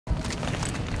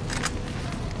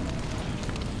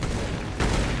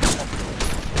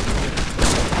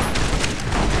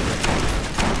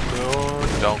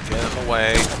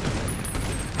away.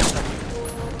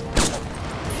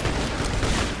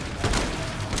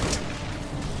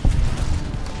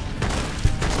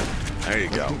 There you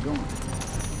go.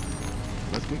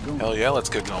 Let's get going. Hell yeah, let's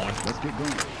get going. Let's get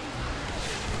going.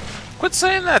 Quit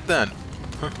saying that then!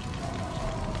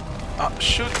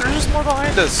 Shoot, there's just more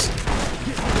behind us!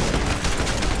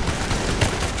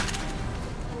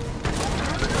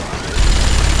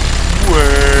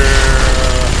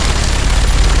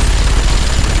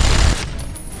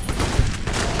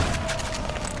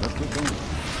 Let's get going.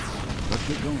 Let's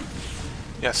get going.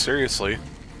 Yeah, seriously.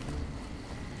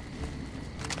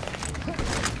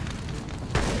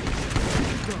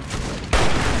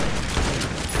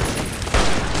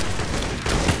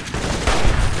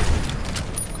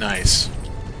 Nice.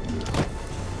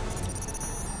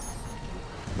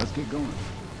 Let's get going.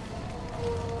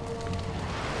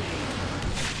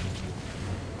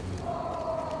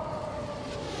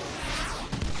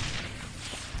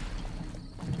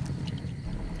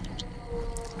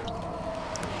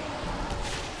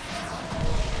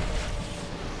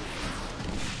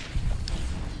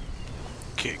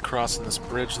 Okay, crossing this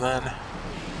bridge then.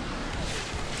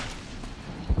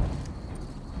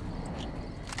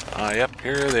 Yep,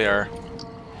 here they are.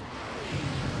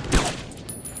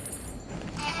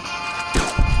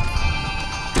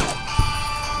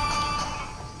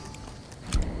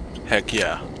 Heck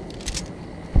yeah.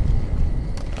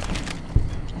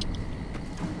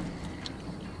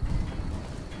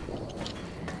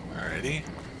 Alrighty.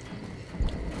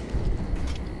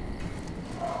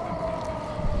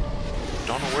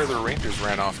 Don't know where the Rangers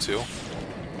ran off to.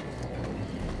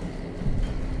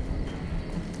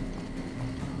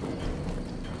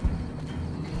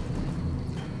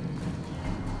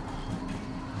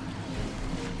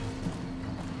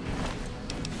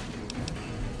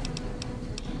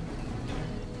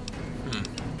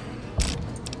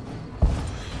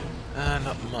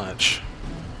 Not much.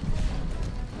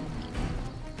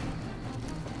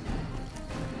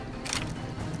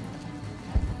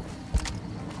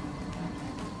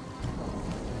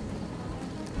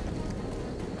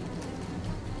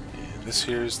 And this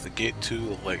here's the gate to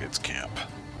the Legate's camp.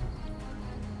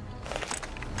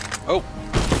 Oh!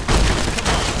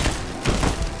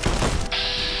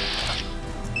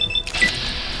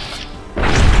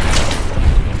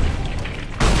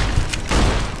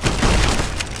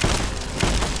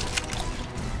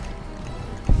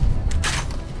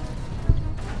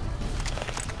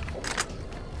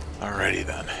 Alrighty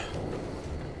then.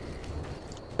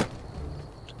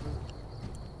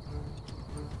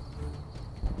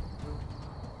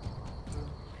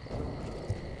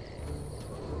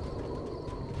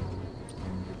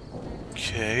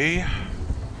 Okay.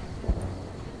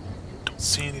 Don't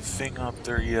see anything up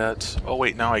there yet. Oh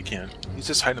wait, now I can. He's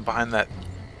just hiding behind that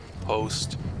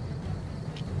post.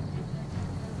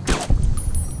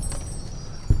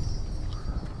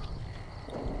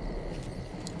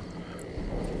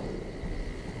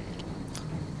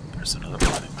 There's another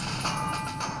one.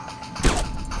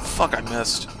 Fuck, I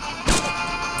missed.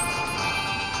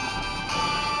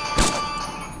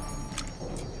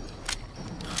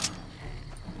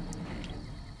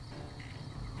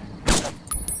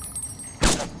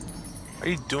 Are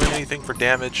you doing anything for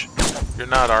damage? You're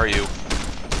not, are you?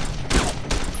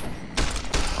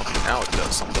 Okay, now it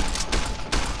does something.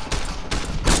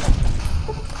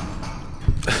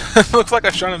 Looks like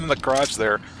I shot him in the crotch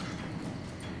there.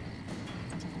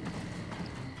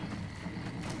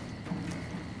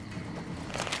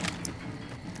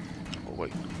 Oh,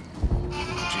 wait.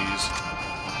 Jeez.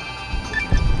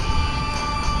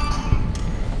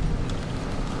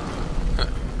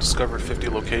 Discovered 50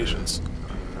 locations.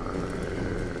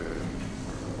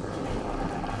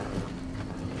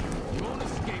 You won't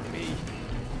escape me.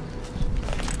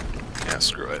 Yeah,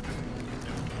 screw it.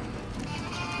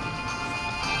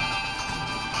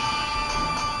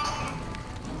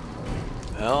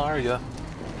 Hell are ya?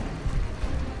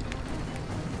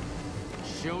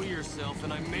 Show yourself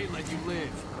and I may let you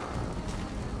live.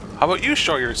 How about you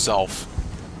show yourself?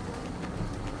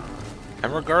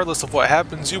 And regardless of what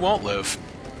happens, you won't live.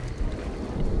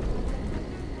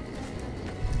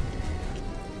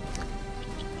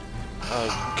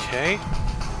 Okay.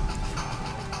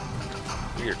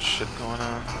 Weird shit going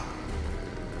on.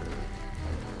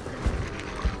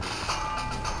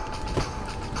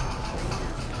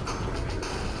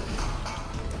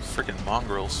 Freaking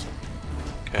mongrels.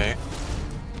 Okay.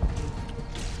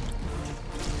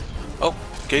 Oh,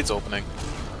 gate's opening.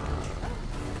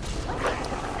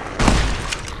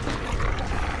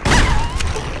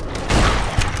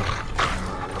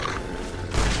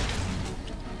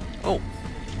 Oh,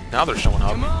 now they're showing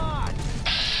up. Come on!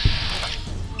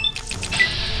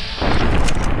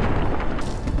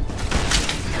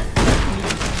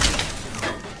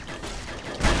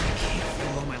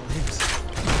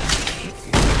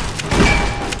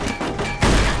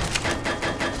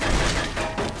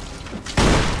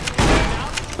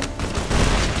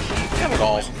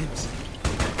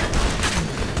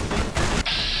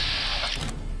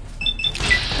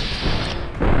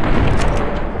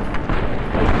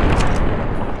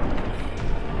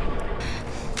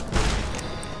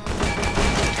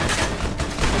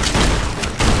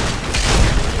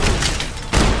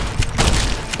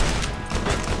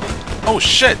 Oh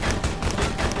shit!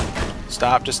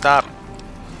 Stop, just stop.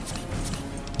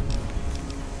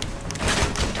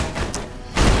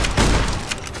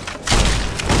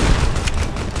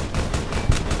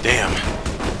 Damn.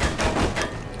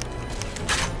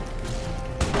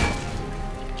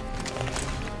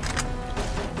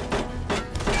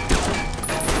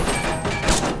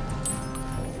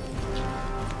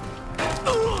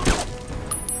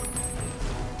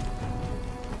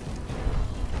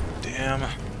 Damn.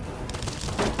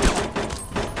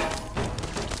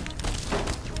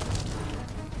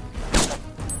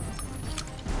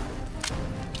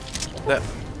 That.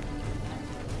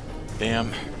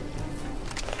 Damn.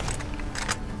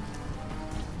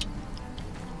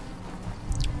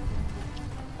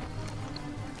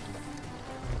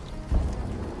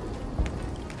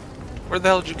 Where the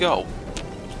hell did you go?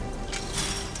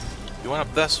 You went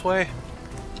up this way?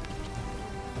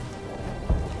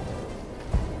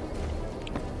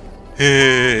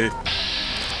 Hey.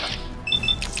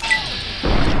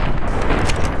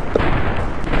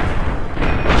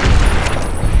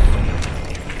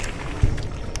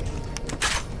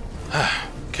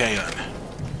 Okay then.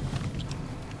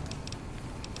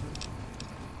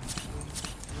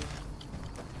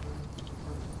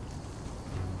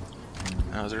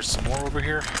 Now is there some more over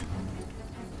here?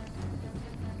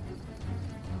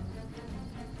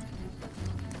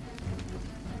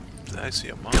 I see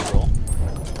a mongrel.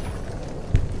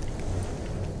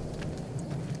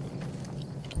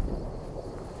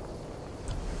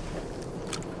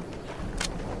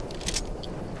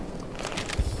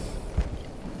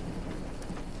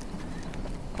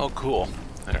 Oh, cool.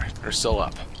 They're still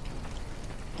up.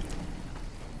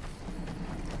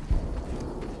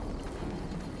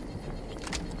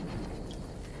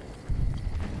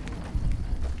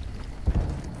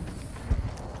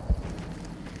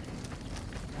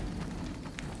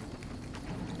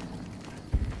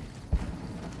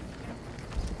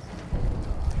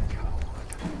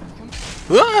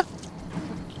 Ah!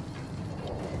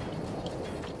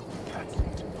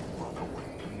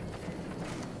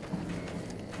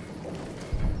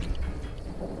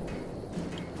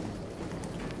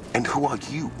 And who are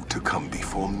you to come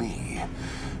before me?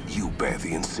 You bear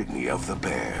the insignia of the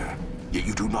bear, yet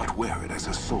you do not wear it as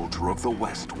a soldier of the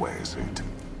West wears it.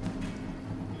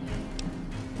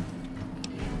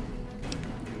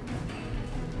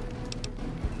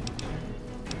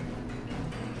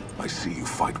 I see you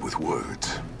fight with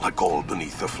words, like all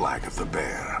beneath the flag of the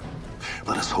bear.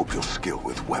 Let us hope your skill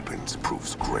with weapons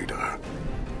proves greater.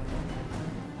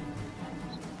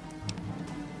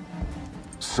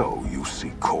 So you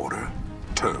seek quarter?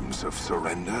 Terms of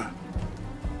surrender?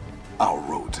 Our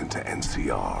roads into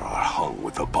NCR are hung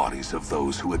with the bodies of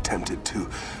those who attempted to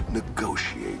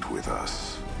negotiate with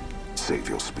us. Save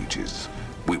your speeches.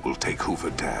 We will take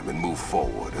Hoover Dam and move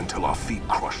forward until our feet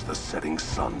crush the setting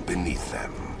sun beneath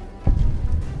them.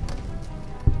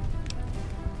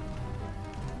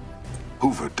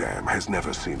 Hoover Dam has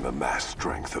never seen the mass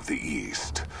strength of the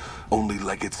East. Only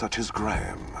legates such as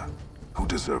Graham, who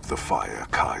deserve the fire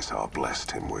Kaisar blessed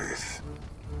him with.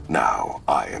 Now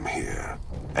I am here,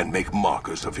 and make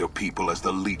markers of your people as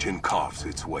the Legion carves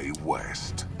its way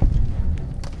west.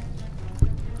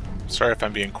 Sorry if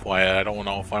I'm being quiet, I don't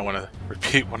know if I want to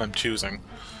repeat what I'm choosing.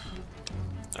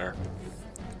 There.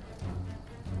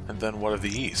 And then what of the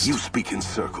East? You speak in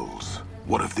circles.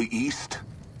 What of the East?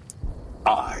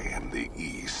 I am the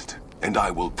East, and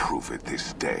I will prove it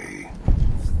this day.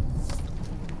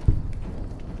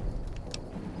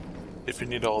 If you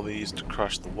need all these to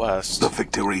crush the West... The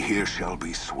victory here shall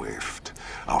be swift.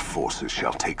 Our forces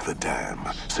shall take the dam,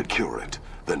 secure it,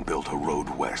 then build a road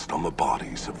west on the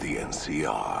bodies of the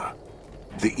NCR.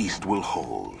 The East will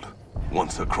hold.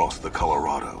 Once across the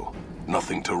Colorado,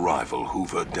 nothing to rival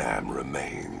Hoover Dam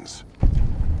remains.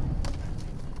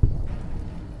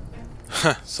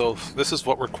 So, this is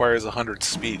what requires 100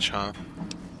 speech, huh?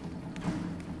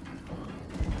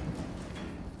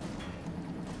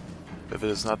 If it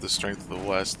is not the strength of the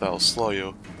West that will slow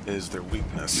you, it is their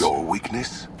weakness. Your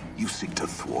weakness? You seek to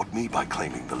thwart me by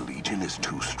claiming the Legion is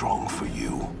too strong for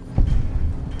you?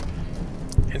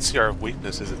 NCR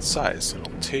weakness is its size.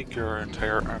 It'll take your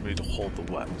entire army to hold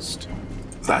the West.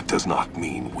 That does not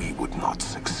mean we would not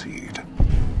succeed.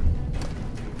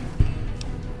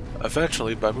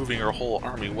 Eventually, by moving your whole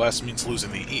army west means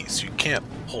losing the East. You can't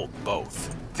hold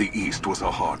both. The East was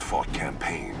a hard-fought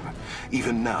campaign.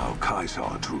 Even now,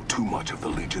 Kaisar drew too much of the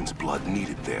Legion's blood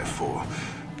needed there for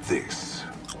this.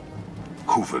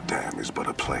 Hoover Dam is but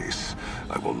a place.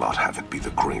 I will not have it be the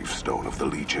gravestone of the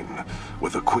Legion,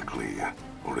 whether quickly,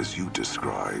 or as you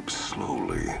describe,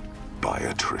 slowly, by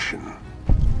attrition.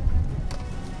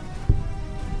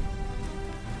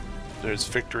 There's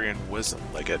victory in wisdom,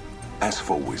 Legate. As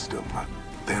for wisdom,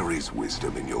 there is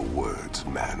wisdom in your words,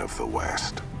 man of the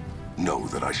West. Know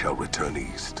that I shall return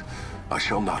east. I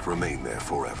shall not remain there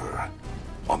forever.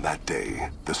 On that day,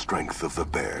 the strength of the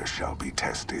bear shall be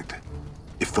tested.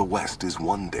 If the West is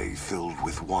one day filled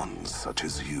with ones such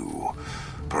as you,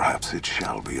 perhaps it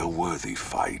shall be a worthy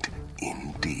fight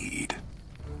indeed.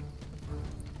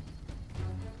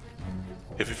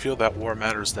 If you feel that war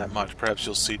matters that much, perhaps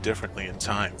you'll see differently in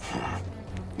time.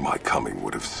 My coming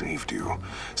would have saved you,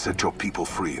 set your people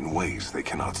free in ways they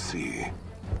cannot see.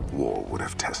 War would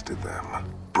have tested them,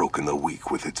 broken the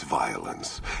weak with its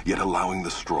violence, yet allowing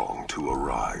the strong to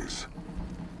arise.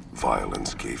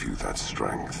 Violence gave you that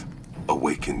strength,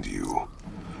 awakened you.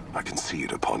 I can see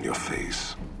it upon your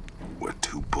face, where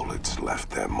 2 bullets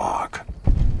left their mark.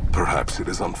 Perhaps it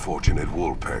is unfortunate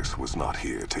Wolpex was not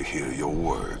here to hear your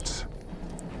words.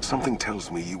 Something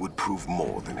tells me you would prove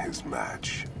more than his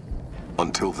match.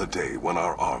 Until the day when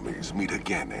our armies meet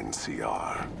again,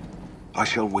 NCR. I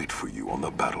shall wait for you on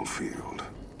the battlefield.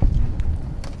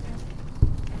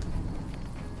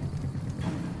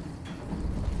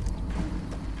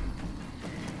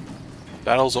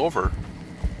 Battle's over.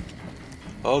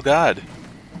 Oh god.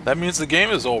 That means the game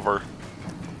is over.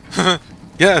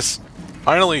 Yes!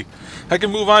 Finally! I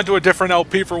can move on to a different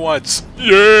LP for once!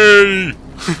 Yay!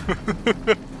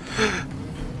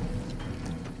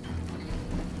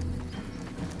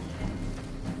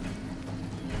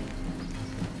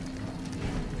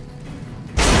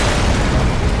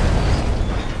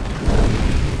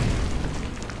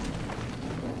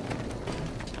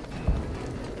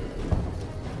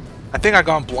 I think I've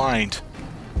gone blind.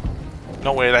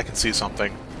 No, wait, I can see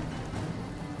something.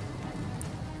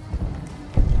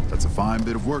 That's a fine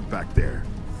bit of work back there.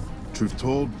 Truth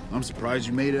told, I'm surprised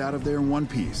you made it out of there in one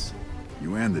piece.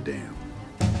 You and the dam.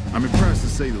 I'm impressed to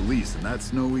say the least, and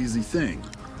that's no easy thing.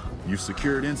 You've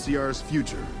secured NCR's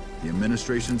future. The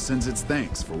administration sends its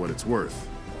thanks for what it's worth.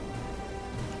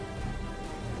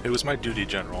 It was my duty,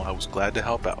 General. I was glad to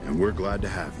help out. And we're glad to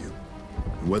have you.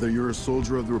 And whether you're a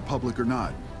soldier of the Republic or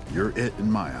not, you're it in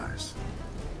my eyes.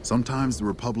 Sometimes the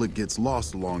Republic gets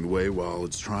lost along the way while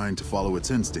it's trying to follow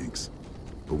its instincts.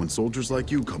 But when soldiers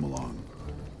like you come along,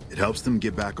 it helps them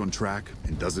get back on track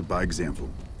and does it by example.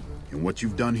 And what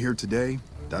you've done here today,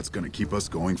 that's gonna keep us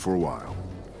going for a while.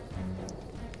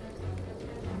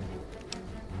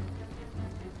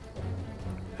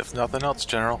 If nothing else,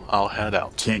 General, I'll head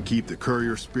out. Can't keep the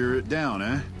courier spirit down,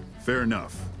 eh? Fair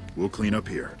enough. We'll clean up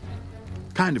here.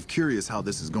 Kind of curious how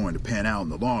this is going to pan out in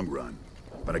the long run.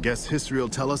 But I guess history will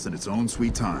tell us in its own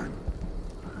sweet time.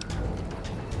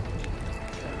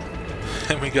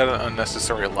 And we got an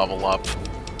unnecessary level up.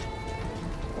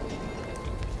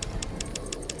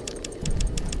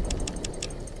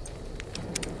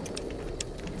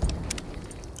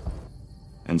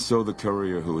 And so the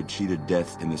courier who had cheated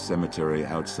death in the cemetery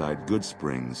outside Good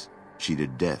Springs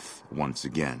cheated death once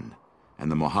again, and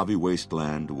the Mojave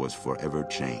Wasteland was forever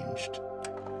changed.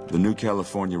 The new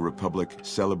California Republic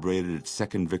celebrated its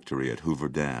second victory at Hoover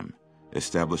Dam,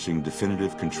 establishing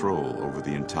definitive control over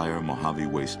the entire Mojave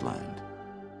Wasteland.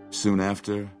 Soon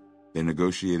after, they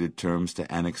negotiated terms to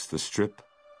annex the Strip,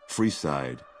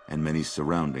 Freeside, and many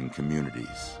surrounding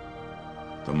communities.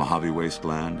 The Mojave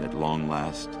Wasteland, at long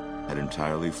last, had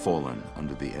entirely fallen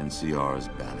under the NCR's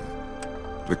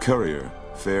banner. The courier,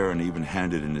 fair and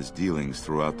even-handed in his dealings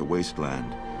throughout the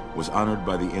wasteland, was honored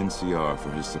by the NCR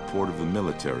for his support of the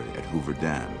military at Hoover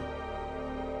Dam.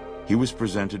 He was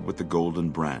presented with the Golden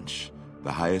Branch,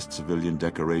 the highest civilian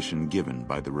decoration given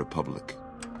by the Republic.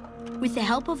 With the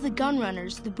help of the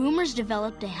Gunrunners, the Boomers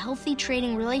developed a healthy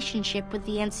trading relationship with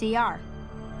the NCR.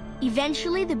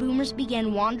 Eventually, the Boomers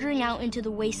began wandering out into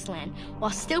the wasteland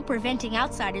while still preventing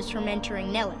outsiders from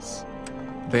entering Nellis.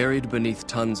 Buried beneath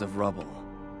tons of rubble,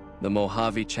 the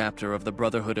Mojave chapter of the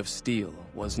Brotherhood of Steel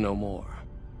was no more.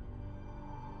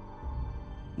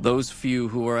 Those few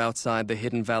who were outside the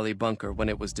Hidden Valley bunker when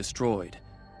it was destroyed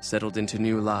settled into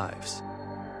new lives,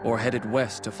 or headed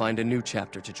west to find a new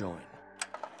chapter to join.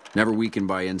 Never weakened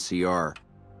by NCR,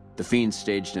 the Fiends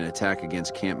staged an attack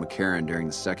against Camp McCarran during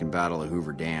the Second Battle of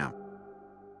Hoover Dam.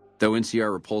 Though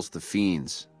NCR repulsed the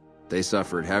Fiends, they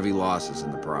suffered heavy losses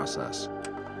in the process.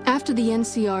 After the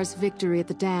NCR's victory at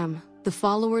the dam, the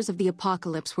followers of the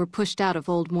Apocalypse were pushed out of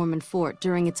Old Mormon Fort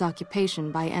during its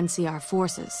occupation by NCR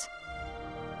forces.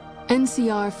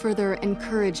 NCR further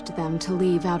encouraged them to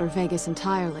leave Outer Vegas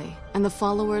entirely, and the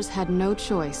followers had no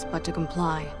choice but to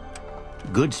comply.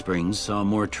 Good Springs saw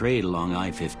more trade along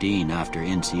I-15 after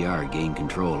NCR gained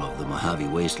control of the Mojave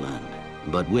Wasteland.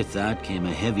 But with that came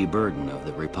a heavy burden of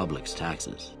the Republic's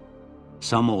taxes.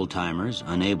 Some old-timers,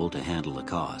 unable to handle the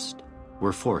cost,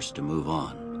 were forced to move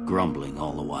on, grumbling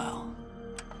all the while.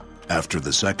 After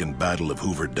the Second Battle of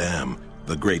Hoover Dam,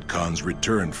 the Great Khans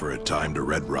returned for a time to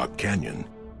Red Rock Canyon.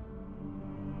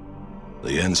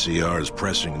 The NCR's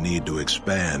pressing need to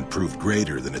expand proved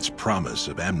greater than its promise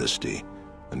of amnesty,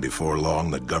 and before long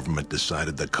the government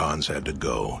decided the Khans had to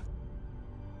go.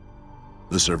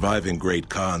 The surviving Great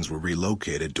Khans were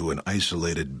relocated to an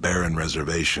isolated barren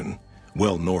reservation,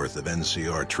 well north of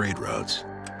NCR trade routes.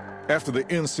 After the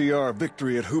NCR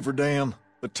victory at Hoover Dam,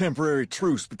 the temporary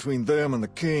truce between them and the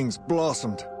Kings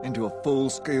blossomed into a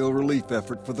full-scale relief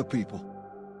effort for the people.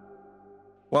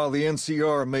 While the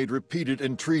NCR made repeated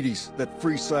entreaties that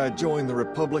Freeside join the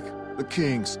Republic, the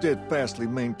Kings steadfastly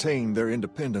maintained their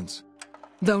independence.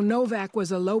 Though Novak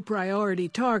was a low-priority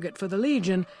target for the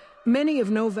Legion, many of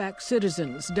Novak's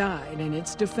citizens died in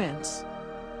its defense.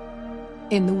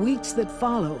 In the weeks that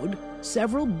followed,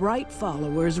 several bright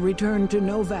followers returned to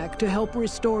Novak to help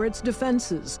restore its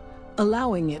defenses,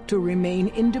 allowing it to remain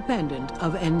independent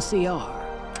of NCR.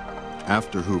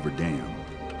 After Hoover Dam,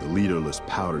 the leaderless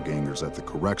powder gangers at the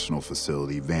correctional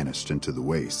facility vanished into the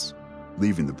wastes,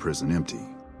 leaving the prison empty.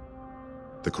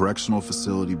 The correctional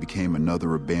facility became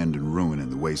another abandoned ruin in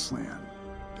the wasteland,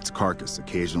 its carcass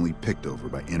occasionally picked over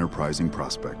by enterprising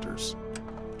prospectors.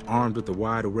 Armed with a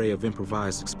wide array of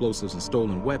improvised explosives and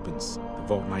stolen weapons, the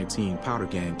Vault 19 powder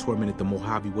gang tormented the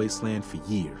Mojave Wasteland for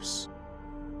years.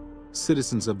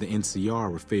 Citizens of the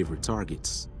NCR were favorite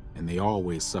targets, and they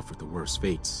always suffered the worst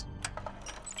fates.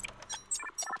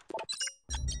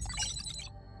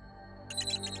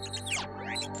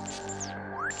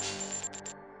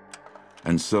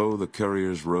 And so the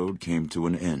Courier's Road came to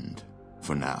an end,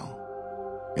 for now.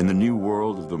 In the new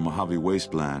world of the Mojave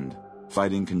Wasteland,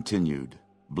 fighting continued,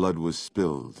 blood was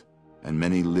spilled, and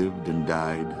many lived and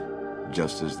died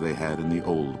just as they had in the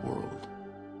old world.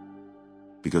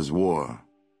 Because war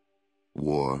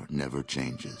never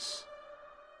changes.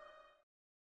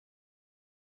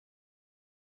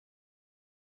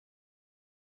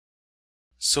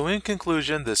 So in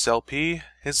conclusion, this LP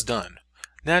is done.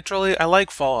 Naturally, I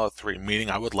like Fallout 3, meaning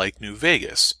I would like New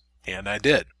Vegas, and I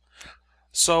did.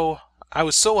 So, I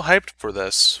was so hyped for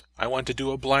this, I went to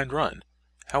do a blind run.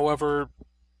 However,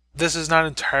 this is not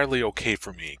entirely okay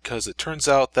for me, because it turns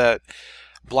out that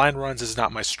blind runs is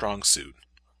not my strong suit.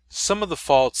 Some of the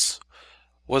faults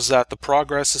was that the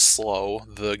progress is slow,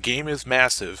 the game is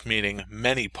massive, meaning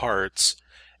many parts,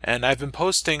 and I've been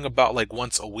posting about like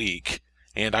once a week,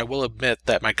 and I will admit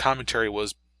that my commentary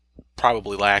was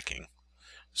probably lacking.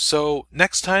 So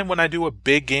next time when I do a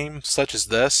big game such as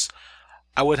this,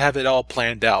 I would have it all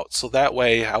planned out, so that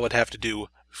way I would have to do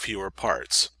fewer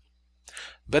parts.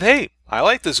 But hey, I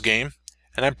like this game,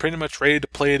 and I'm pretty much ready to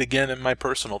play it again in my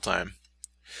personal time.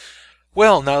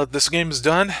 Well, now that this game is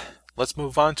done, let's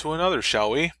move on to another,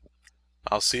 shall we?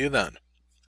 I'll see you then.